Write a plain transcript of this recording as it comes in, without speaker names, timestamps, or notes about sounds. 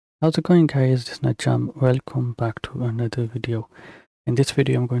How's it going, guys? This is Najam. Welcome back to another video. In this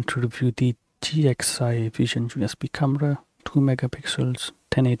video I'm going to review the GXIVISION USB camera, 2 megapixels,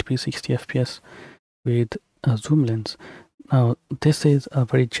 1080p 60 fps with a zoom lens. Now this is a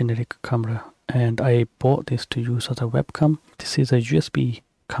very generic camera and I bought this to use as a webcam. This is a USB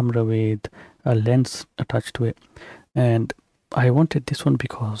camera with a lens attached to it, and I wanted this one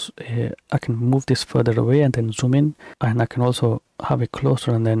because I can move this further away and then zoom in, and I can also have it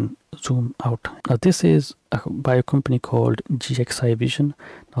closer and then zoom out. Now this is by a company called GXIVISION.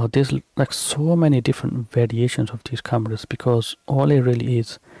 Now there's like so many different variations of these cameras because all it really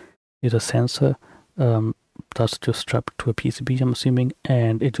is a sensor that's just strapped to a PCB, I'm assuming,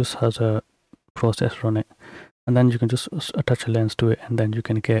 and it just has a processor on it. And then you can just attach a lens to it, and then you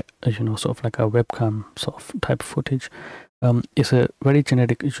can get, sort of like a webcam sort of type of footage. It's a very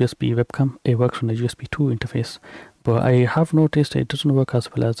generic USB webcam. It works on a USB 2 interface, but I have noticed it doesn't work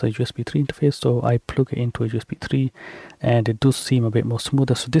as well as a USB 3 interface, so I plug it into a USB 3 and it does seem a bit more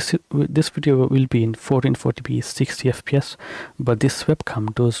smoother. So this video will be in 1440p 60 fps, but this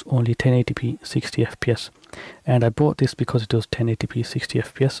webcam does only 1080p 60 fps, and I bought this because it does 1080p 60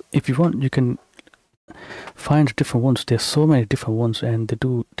 fps. If you want, you can find different ones. There's so many different ones and they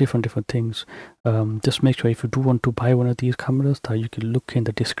do different things. Just make sure if you do want to buy one of these cameras that you can look in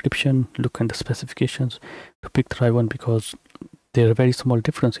the description, look in the specifications to pick the right one, because there are very small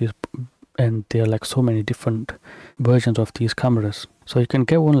differences and there are like so many different versions of these cameras. So you can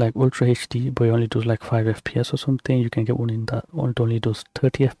get one like Ultra HD but it only does like 5 fps or something. You can get one in that one only does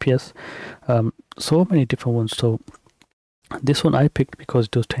 30 fps. So many different ones. So this one I picked because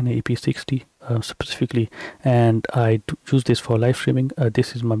it does 1080p 60 specifically, and I use this for live streaming.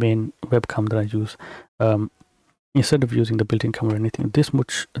 This is my main webcam that I use. Instead of using the built-in camera or anything, this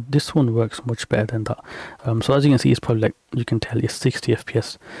one works much better than that. So as you can see, it's probably like, you can tell it's 60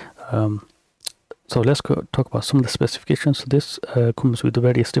 fps. So let's talk about some of the specifications. So this comes with the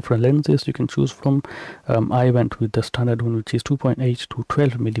various different lenses you can choose from. I went with the standard one, which is 2.8 to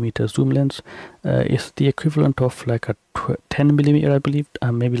 12mm zoom lens. It's the equivalent of like a 10mm, I believe,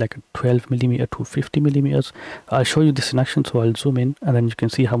 and maybe like a 12mm to 50mm. I'll show you this in action, so I'll zoom in and then you can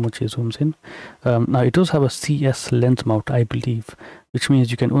see how much it zooms in. Now it does have a CS lens mount, I believe, which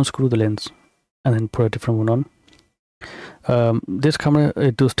means you can unscrew the lens and then put a different one on. This camera,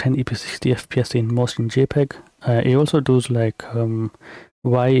 it does 1080p 60 fps in motion JPEG. It also does like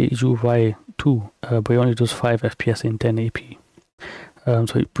YUY2, but it only does 5 fps in 1080p.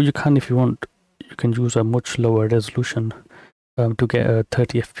 But you can, if you want, you can use a much lower resolution to get a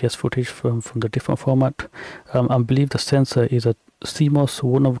 30 fps footage from the different format. I believe the sensor is a CMOS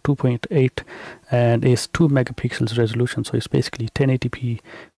 1/2.8 and is 2 megapixels resolution, so it's basically 1080p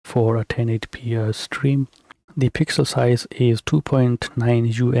for a 1080p stream. The pixel size is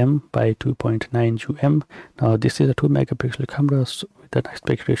 2.9 UM by 2.9 UM. Now this is a 2 megapixel camera with an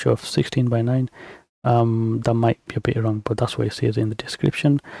aspect ratio of 16:9. That might be a bit wrong, but that's what it says in the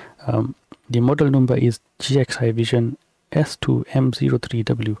description. The model number is GXIVISION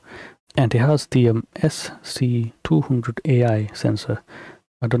S2M03W, and it has the SC200AI sensor.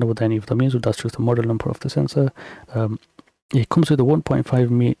 I don't know what any of that means, but that's just the model number of the sensor. It comes with a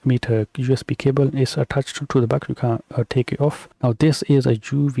 1.5 meter USB cable. It's attached to the back. You can't take it off. Now this is a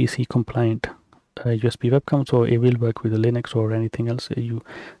UVC compliant USB webcam, so it will work with a Linux or anything else. You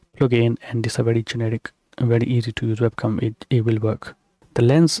plug it in and it's a very generic and very easy to use webcam. It will work. The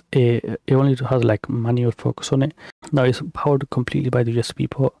lens, it only has like manual focus on it. Now it's powered completely by the USB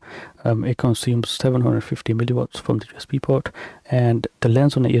port. It consumes 750 milliwatts from the USB port, and the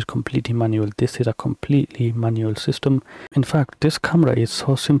lens on it is completely manual. This is a completely manual system. In fact, this camera is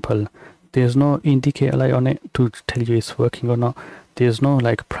so simple. There's no indicator light on it to tell you it's working or not. There's no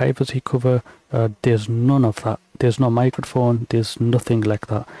like privacy cover. There's none of that. There's no microphone. There's nothing like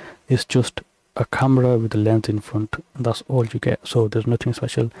that. It's just a camera with a lens in front. That's all you get. So there's nothing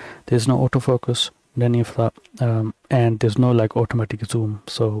special. There's no autofocus, any of that, and there's no like automatic zoom,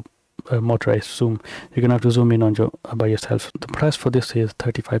 so motorized zoom. You're gonna have to zoom in on by yourself. The price for this is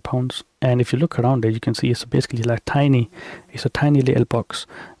 £35, and if you look around it, you can see it's basically like tiny. It's a tiny little box,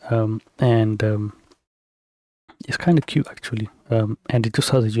 and it's kind of cute actually, and it just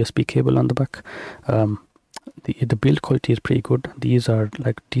has a USB cable on the back. The build quality is pretty good. These are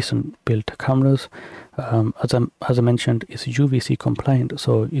like decent built cameras. As I mentioned, it's UVC compliant,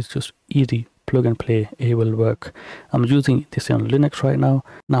 so it's just easy plug and play. It will work. I'm using this on Linux right now.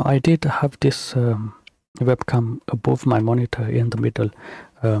 Now I did have this webcam above my monitor in the middle,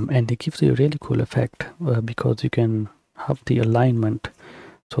 and it gives you a really cool effect because you can have the alignment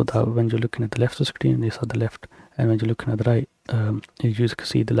so that when you're looking at the left of the screen, it's at the left, and when you're looking at the right, you can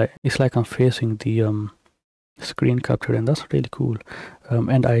see the light. It's like I'm facing the screen capture, and that's really cool.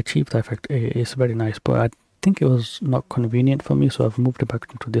 And I achieved the effect. It's very nice, but I think it was not convenient for me, so I've moved it back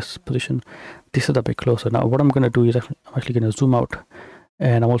into this position. This is a bit closer. Now what I'm going to do is I'm actually going to zoom out,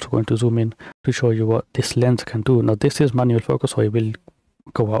 and I'm also going to zoom in to show you what this lens can do. Now this is manual focus, so it will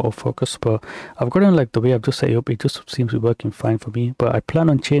go out of focus, but I've got it like the way I've just set it up. It just seems to be working fine for me, but I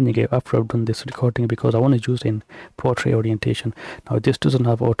plan on changing it after I've done this recording because I want to use it in portrait orientation. Now this doesn't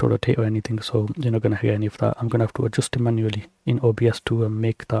have auto rotate or anything, so you're not going to hear any of that. I'm going to have to adjust it manually in OBS to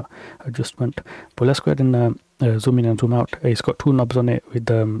make that adjustment. But let's go ahead and zoom in and zoom out. It's got two knobs on it with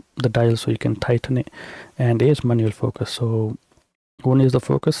the dial, so you can tighten it, and it is manual focus. So one is the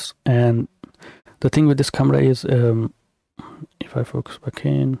focus, and the thing with this camera is if I focus back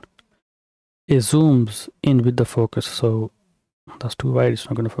in, it zooms in with the focus, so that's too wide, it's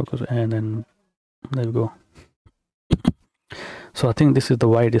not going to focus, and then there we go. So I think this is the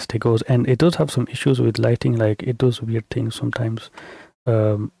widest it goes, and it does have some issues with lighting, like it does weird things sometimes.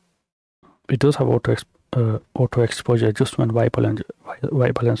 It does have auto exposure adjustment, white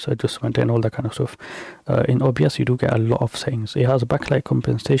balance adjustment, and all that kind of stuff. In OBS you do get a lot of settings. It has a backlight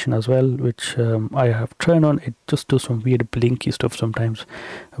compensation as well, which I have turned on. It just does some weird blinky stuff sometimes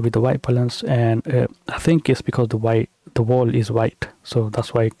with the white balance, and I think it's because the wall is white, so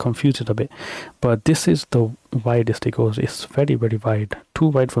that's why it confuses a bit. But this is the widest it goes. It's very, very wide, too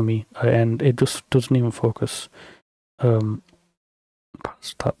wide for me, and it just doesn't even focus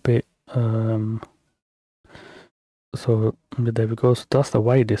past that bit. So there we go. So that's the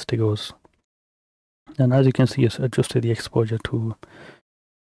widest it goes, and as you can see, it's adjusted the exposure to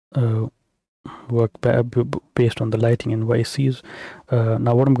work better based on the lighting and what it sees.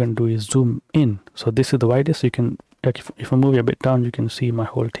 Now what I'm going to do is zoom in. So this is the widest. You can, like, if I move it a bit down, you can see my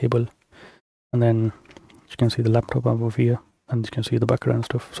whole table, and then you can see the laptop over here, and you can see the background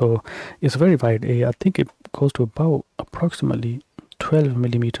stuff. So it's very wide. I think it goes to about approximately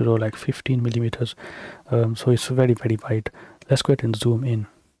 12mm or like 15mm. So it's very, very wide. Let's go ahead and zoom in.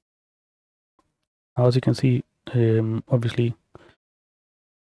 Now, as you can see, obviously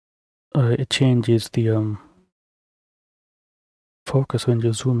it changes the focus when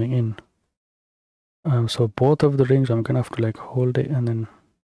you're zooming in. So both of the rings, I'm gonna have to like hold it, and then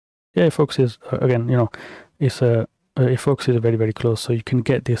yeah, it focuses again. You know, it's it focuses very, very close, so you can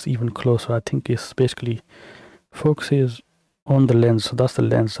get this even closer. I think it's basically focuses on the lens. So that's the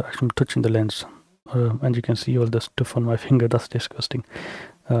lens. Actually, I'm touching the lens, and you can see all the stuff on my finger. That's disgusting,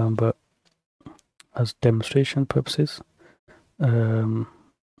 but as demonstration purposes,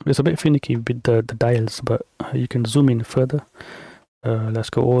 it's a bit finicky with the dials, but you can zoom in further. Let's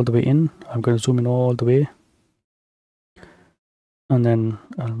go all the way in. I'm going to zoom in all the way, and then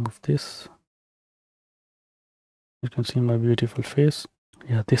I'll move this. You can see my beautiful face.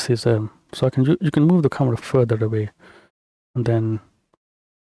 Yeah, this is so you can move the camera further away, and then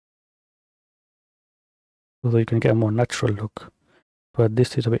so you can get a more natural look. But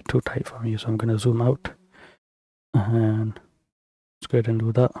this is a bit too tight for me, so I'm going to zoom out, and let's go ahead and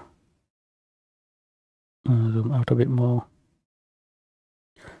do that. Zoom out a bit more,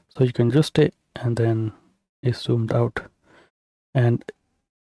 so you can adjust it, and then it's zoomed out, and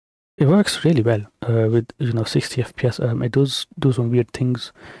it works really well with 60 FPS. It does do some weird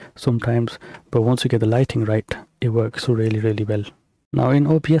things sometimes, but once you get the lighting right, it works really, really well. Now in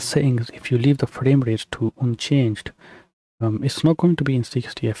OBS settings, if you leave the frame rate to unchanged, it's not going to be in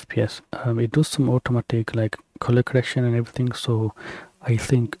 60 FPS. It does some automatic like color correction and everything, so I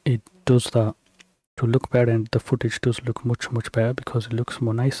think it does that to look better, and the footage does look much better because it looks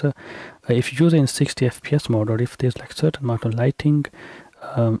more nicer. If you use it in 60 FPS mode, or if there's like certain amount of lighting,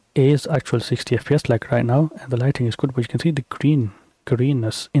 is actual 60 FPS like right now, and the lighting is good, but you can see the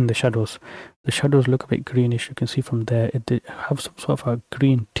greenness in the shadows. The shadows look a bit greenish. You can see from there it have some sort of a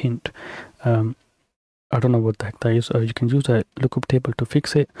green tint. I don't know what the heck that is. You can use a lookup table to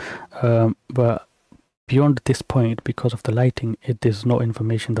fix it, but beyond this point, because of the lighting, there's no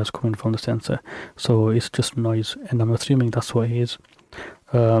information that's coming from the sensor, so it's just noise, and I'm assuming that's what it is.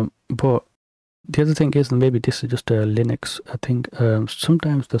 But the other thing is, maybe this is just a Linux thing.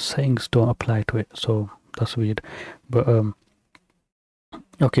 Sometimes the settings don't apply to it, so that's weird. But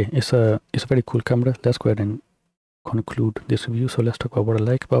okay, it's a very cool camera. Let's go ahead and conclude this review. So let's talk about what I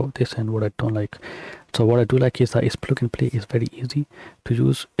like about this and what I don't like. So what I do like is that it's plug and play. It's very easy to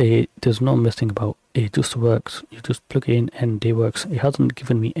use. There's no messing about. It just works. You just plug it in and it works. It hasn't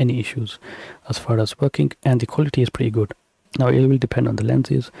given me any issues as far as working, and the quality is pretty good. Now it will depend on the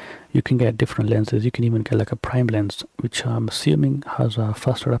lenses. You can get different lenses. You can even get like a prime lens, which I'm assuming has a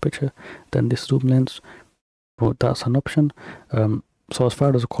faster aperture than this zoom lens. but that's an option. So as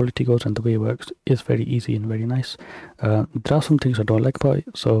far as the quality goes and the way it works, it's very easy and very nice. There are some things I don't like about it.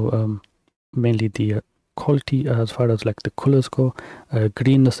 So mainly the quality as far as like the colors go,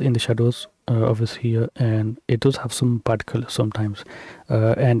 greenness in the shadows, obviously, and it does have some bad colors sometimes,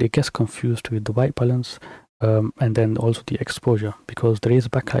 and it gets confused with the white balance. And then also the exposure, because there is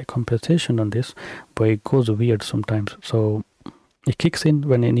backlight compensation on this, but it goes weird sometimes. So it kicks in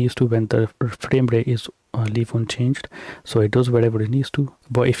when it needs to, when the frame rate is leave unchanged, so it does whatever it needs to.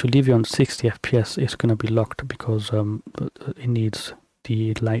 But if you leave it on 60 FPS, it's going to be locked, because it needs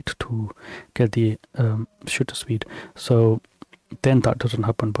the light to get the shutter speed. So then that doesn't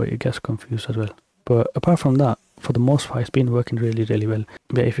happen, but it gets confused as well. But apart from that, for the most part, it's been working really well.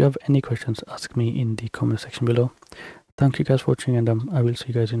 But if you have any questions, ask me in the comment section below. Thank you guys for watching, and I will see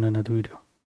you guys in another video.